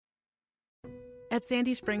At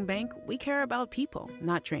Sandy Spring Bank, we care about people,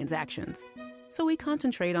 not transactions. So we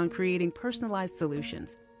concentrate on creating personalized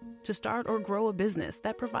solutions to start or grow a business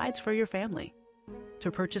that provides for your family,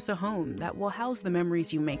 to purchase a home that will house the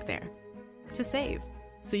memories you make there, to save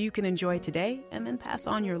so you can enjoy today and then pass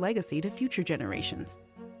on your legacy to future generations.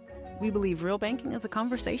 We believe real banking is a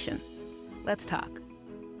conversation. Let's talk.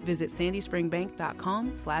 Visit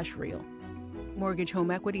sandyspringbank.com/real. Mortgage,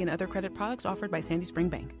 home equity, and other credit products offered by Sandy Spring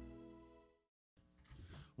Bank.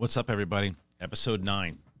 What's up, everybody? Episode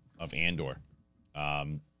 9 of ANDOR.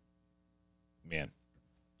 Man,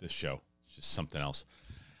 this show is just something else.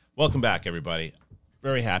 Welcome back, everybody.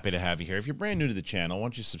 Very happy to have you here. If you're brand new to the channel, why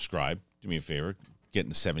don't you subscribe? Do me a favor.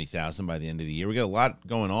 Getting to 70,000 by the end of the year. We got a lot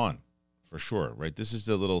going on, for sure, right? This is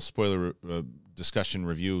the little spoiler discussion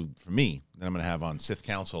review for me that I'm going to have on Sith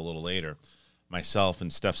Council a little later. Myself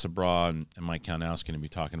and Steph Sabra and Mike Kaunowski going to be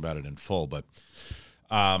talking about it in full. But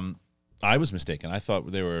I was mistaken. I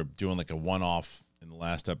thought they were doing like a one-off in the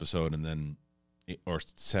last episode and then, or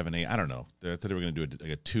 7, 8, I don't know. I thought they were going to do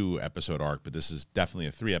a 2-episode arc, but this is definitely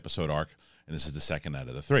a 3-episode arc, and this is the second out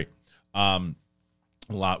of the 3. A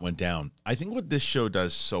lot went down. I think what this show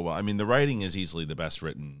does so well, I mean, the writing is easily the best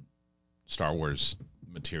written Star Wars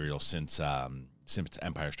material since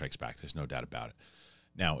Empire Strikes Back. There's no doubt about it.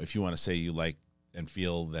 Now, if you want to say you like and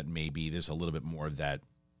feel that maybe there's a little bit more of that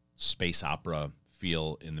space opera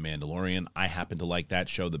feel in The Mandalorian, I happen to like that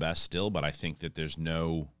show the best still, but I think that there's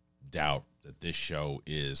no doubt that this show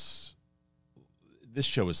is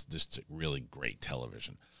just really great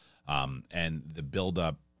television. And the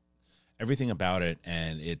build-up, everything about it,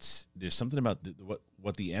 and there's something about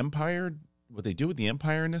what the Empire, what they do with the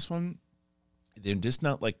Empire in this one, they're just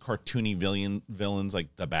not like cartoony villains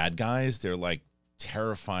like the bad guys. They're like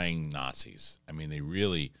terrifying Nazis. I mean, they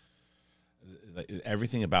really,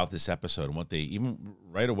 everything about this episode and what they, even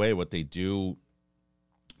right away, what they do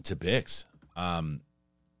to Bix. And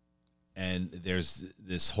there's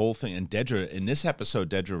this whole thing. And Dedra, in this episode,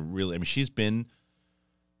 Dedra really, I mean, she's been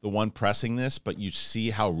the one pressing this, but you see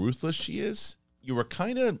how ruthless she is. You were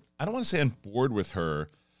kind of, I don't want to say on board with her,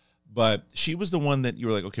 but she was the one that you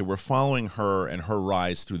were like, okay, we're following her and her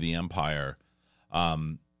rise through the Empire.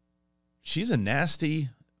 She's a nasty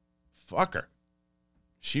fucker.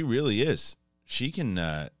 She really is. She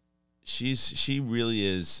can, she really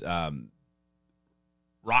is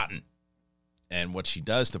rotten. And what she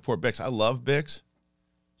does to poor Bix, I love Bix.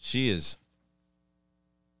 She is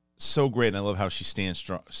so great, and I love how she stands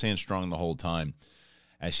strong the whole time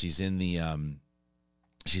as she's in the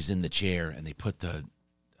chair, and they put that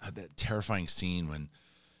terrifying scene when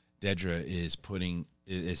Dedra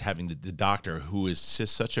is having the doctor, who is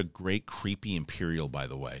just such a great creepy Imperial, by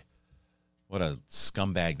the way. What a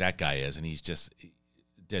scumbag that guy is, and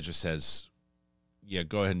Dedra says, "Yeah,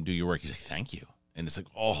 go ahead and do your work." He's like, "Thank you," and it's like,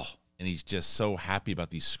 oh. And he's just so happy about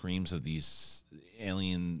these screams of these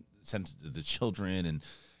alien sent to the children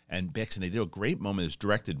and Bix. And they do a great moment. It's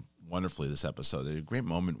directed wonderfully, this episode. They did a great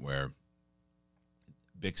moment where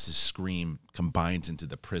Bix's scream combines into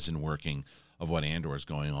the prison working of what Andor is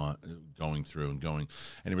going through. And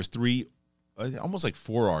there was 3, almost like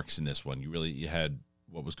 4 arcs in this one. You had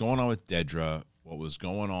what was going on with Dedra, what was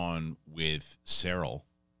going on with Cyril.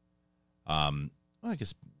 I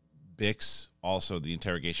guess Bix, also the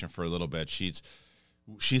interrogation for a little bit. She's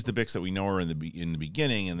the Bix that we know her in the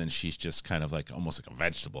beginning, and then she's just kind of like almost like a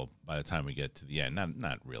vegetable by the time we get to the end.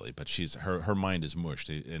 Not really, but her mind is mushed,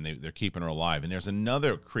 and they're keeping her alive. And there's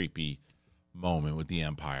another creepy moment with the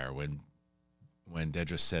Empire when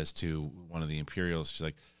Dedra says to one of the Imperials, she's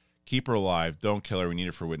like, "Keep her alive, don't kill her. We need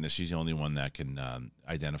her for witness. She's the only one that can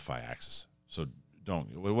identify Axis. So don't."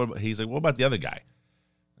 He's like, "What about the other guy?"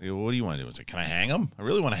 What do you want to do? It's like, "Can I hang him? I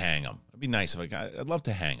really want to hang him. It'd be nice if I'd love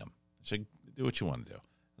to hang him." She's like, "Do what you want to do." I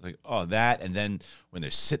was like, oh, that. And then when they're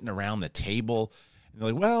sitting around the table, and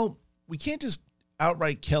they're like, "Well, we can't just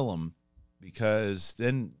outright kill him because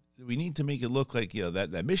then we need to make it look like,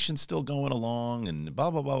 that mission's still going along and blah,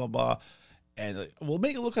 blah, blah, blah, blah. And like, we'll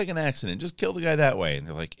make it look like an accident. Just kill the guy that way." And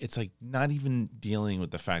they're like, it's like not even dealing with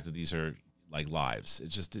the fact that these are like lives.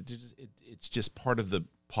 It's just part of the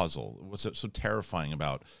puzzle. What's so terrifying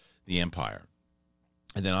about the Empire?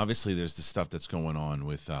 And then obviously there's the stuff that's going on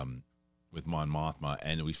with Mon Mothma,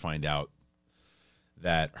 and we find out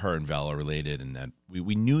that her and Vel are related, and that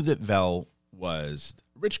we knew that Vel was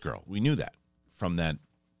a rich girl. We knew that from that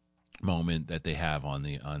moment that they have I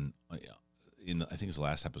think it's the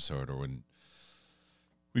last episode, or when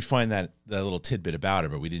we find that little tidbit about her,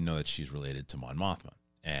 but we didn't know that she's related to Mon Mothma.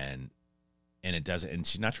 And it doesn't, and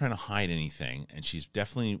she's not trying to hide anything, and she's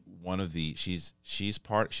definitely one of the she's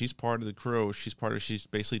part of the crew. She's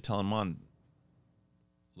basically telling Mon,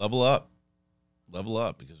 level up,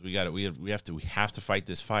 because we have to fight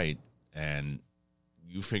this fight, and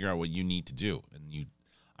you figure out what you need to do. And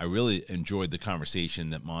I really enjoyed the conversation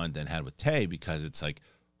that Mon then had with Tay, because it's like,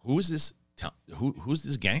 who's this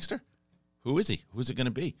gangster? Who is he? Who's it going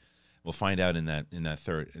to be? We'll find out in that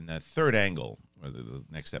third angle, or the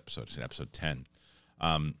next episode. It's episode 10.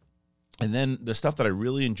 And then the stuff that I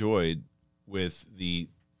really enjoyed with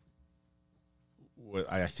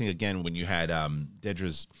I think again, when you had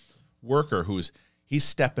Dedra's worker, he's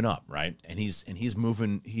stepping up, right? And he's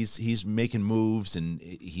moving, he's making moves, and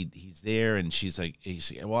he's there, and she's like,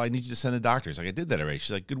 well, I need you to send the doctor. He's like, I did that already.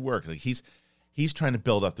 She's like, good work. Like he's trying to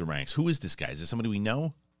build up the ranks. Who is this guy? Is this somebody we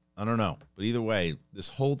know? I don't know. But either way, this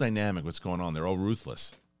whole dynamic, what's going on, they're all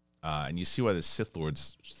ruthless. And you see why the Sith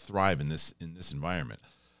Lords thrive in this environment.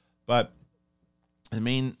 But the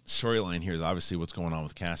main storyline here is obviously what's going on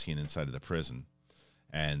with Cassian inside of the prison.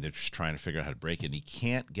 And they're just trying to figure out how to break it. And he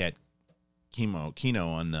can't get Kino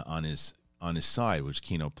on his side, which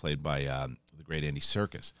Kino played by the great Andy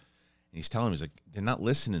Serkis. And he's telling him, he's like, they're not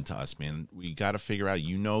listening to us, man. We got to figure out,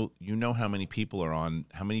 you know how many people are on,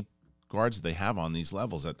 how many guards they have on these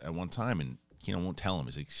levels at one time. And Kino won't tell him.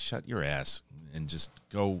 He's like, shut your ass and just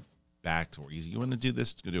go back to where you want to do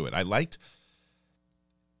this, go do it. I'll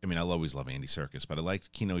always love Andy Serkis, but I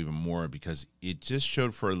liked Kino even more because it just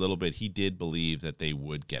showed for a little bit he did believe that they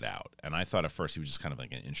would get out. And I thought at first he was just kind of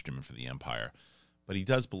like an instrument for the Empire. But he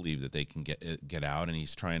does believe that they can get out, and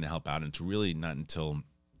he's trying to help out. And it's really not until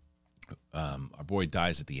our boy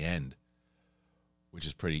dies at the end, which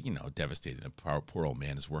is pretty, devastating. The poor old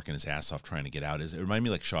man is working his ass off trying to get out. It reminded me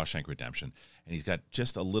like Shawshank Redemption. And he's got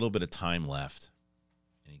just a little bit of time left,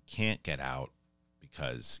 and he can't get out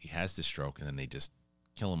because he has this stroke, and then they just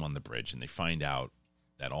kill him on the bridge. And they find out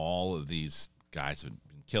that all of these guys have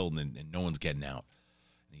been killed, and no one's getting out.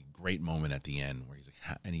 And a great moment at the end where he's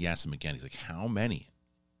like, and he asks him again, he's like, how many?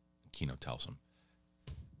 And Kino tells him,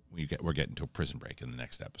 we're getting to a prison break in the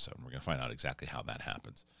next episode, and we're going to find out exactly how that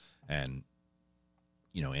happens. And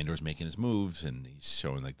Andor's making his moves, and he's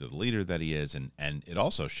showing like the leader that he is, and it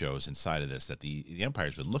also shows inside of this that the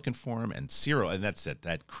Empire's been looking for him, and Cyril, and that's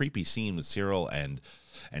that creepy scene with Cyril and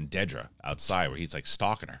Dedra outside where he's like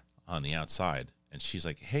stalking her on the outside, and she's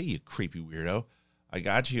like, hey, you creepy weirdo, I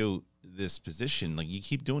got you this position, like you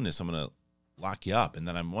keep doing this, I'm gonna lock you up. And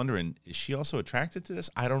then I'm wondering, is she also attracted to this?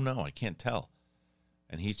 I don't know, I can't tell.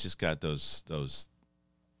 And he's just got those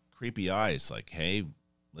creepy eyes, like, hey,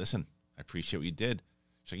 listen, I appreciate what you did.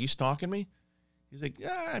 She's like, you stalking me? He's like,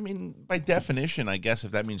 yeah, by definition, I guess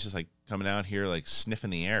if that means just like coming out here, like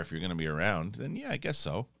sniffing the air if you're going to be around, then yeah, I guess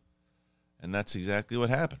so. And that's exactly what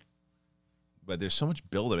happened. But there's so much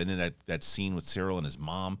buildup. And then that scene with Cyril and his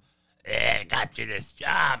mom. I got you this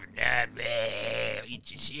job.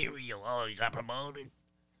 Eat your cereal. Oh, you got promoted.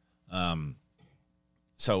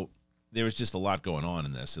 So there was just a lot going on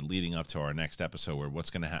in this, and leading up to our next episode where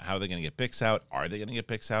what's going to how are they going to get Bix out? Are they going to get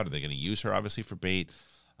Bix out? Are they going to use her, obviously, for bait?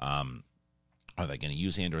 Are they going to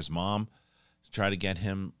use Andor's mom to try to get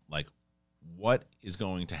him? Like, what is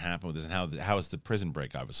going to happen with this, and how is the prison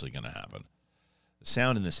break obviously going to happen? The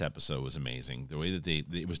sound in this episode was amazing. The way that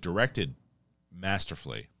it was directed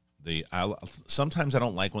masterfully. Sometimes I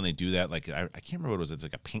don't like when they do that. Like, I can't remember what it was. It's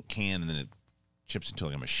like a paint can, and then it chips into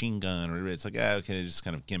like a machine gun, or it's like, okay, it's just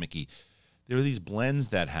kind of gimmicky. There are these blends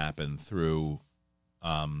that happen through,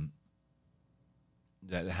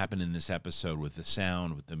 that happened in this episode with the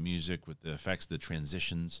sound, with the music, with the effects, the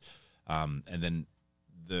transitions, and then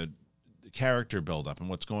the character buildup and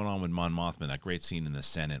what's going on with Mon Mothma. That great scene in the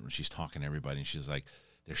Senate when she's talking to everybody, and she's like,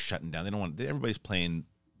 they're shutting down. They don't want. Everybody's playing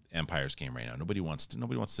Empire's game right now. Nobody wants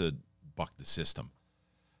to buck the system,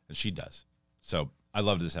 and she does. So I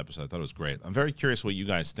loved this episode. I thought it was great. I'm very curious what you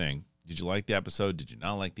guys think. Did you like the episode? Did you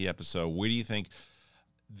not like the episode? Where do you think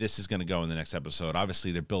this is going to go in the next episode?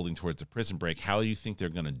 Obviously, they're building towards the prison break. How do you think they're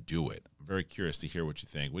going to do it? I'm very curious to hear what you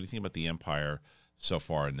think. What do you think about the Empire so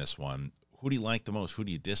far in this one? Who do you like the most? Who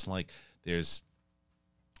do you dislike? There's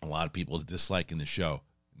a lot of people to dislike in the show.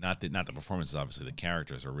 Not the performances, obviously. The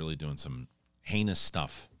characters are really doing some heinous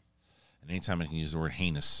stuff. And anytime I can use the word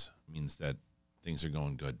heinous, it means that things are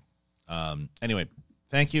going good. Anyway,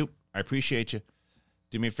 thank you. I appreciate you.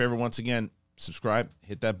 Do me a favor once again. Subscribe.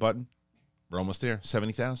 Hit that button. We're almost there.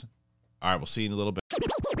 70,000. All right, we'll see you in a little bit.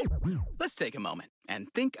 Let's take a moment and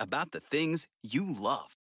think about the things you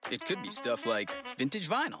love. It could be stuff like vintage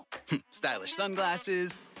vinyl, stylish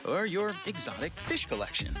sunglasses, or your exotic fish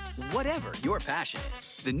collection. Whatever your passion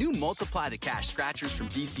is, the new Multiply the Cash scratchers from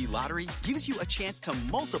DC Lottery gives you a chance to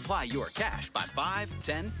multiply your cash by 5,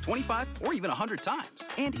 10, 25, or even 100 times.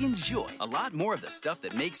 And enjoy a lot more of the stuff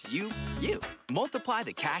that makes you, you. Multiply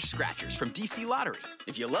the Cash scratchers from DC Lottery.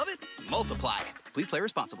 If you love it, multiply it. Please play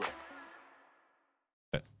responsibly.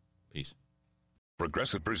 Peace.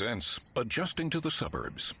 Progressive presents Adjusting to the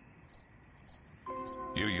Suburbs.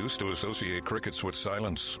 You used to associate crickets with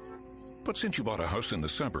silence. But since you bought a house in the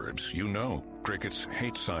suburbs, you know crickets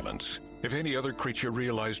hate silence. If any other creature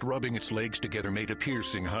realized rubbing its legs together made a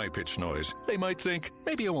piercing, high-pitched noise, they might think,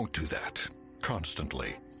 maybe I won't do that.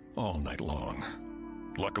 Constantly. All night long.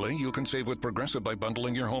 Luckily, you can save with Progressive by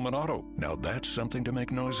bundling your home and auto. Now that's something to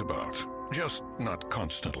make noise about. Just not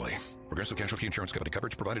constantly. Progressive Casualty Insurance Company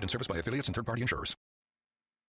coverage provided in service by affiliates and third-party insurers.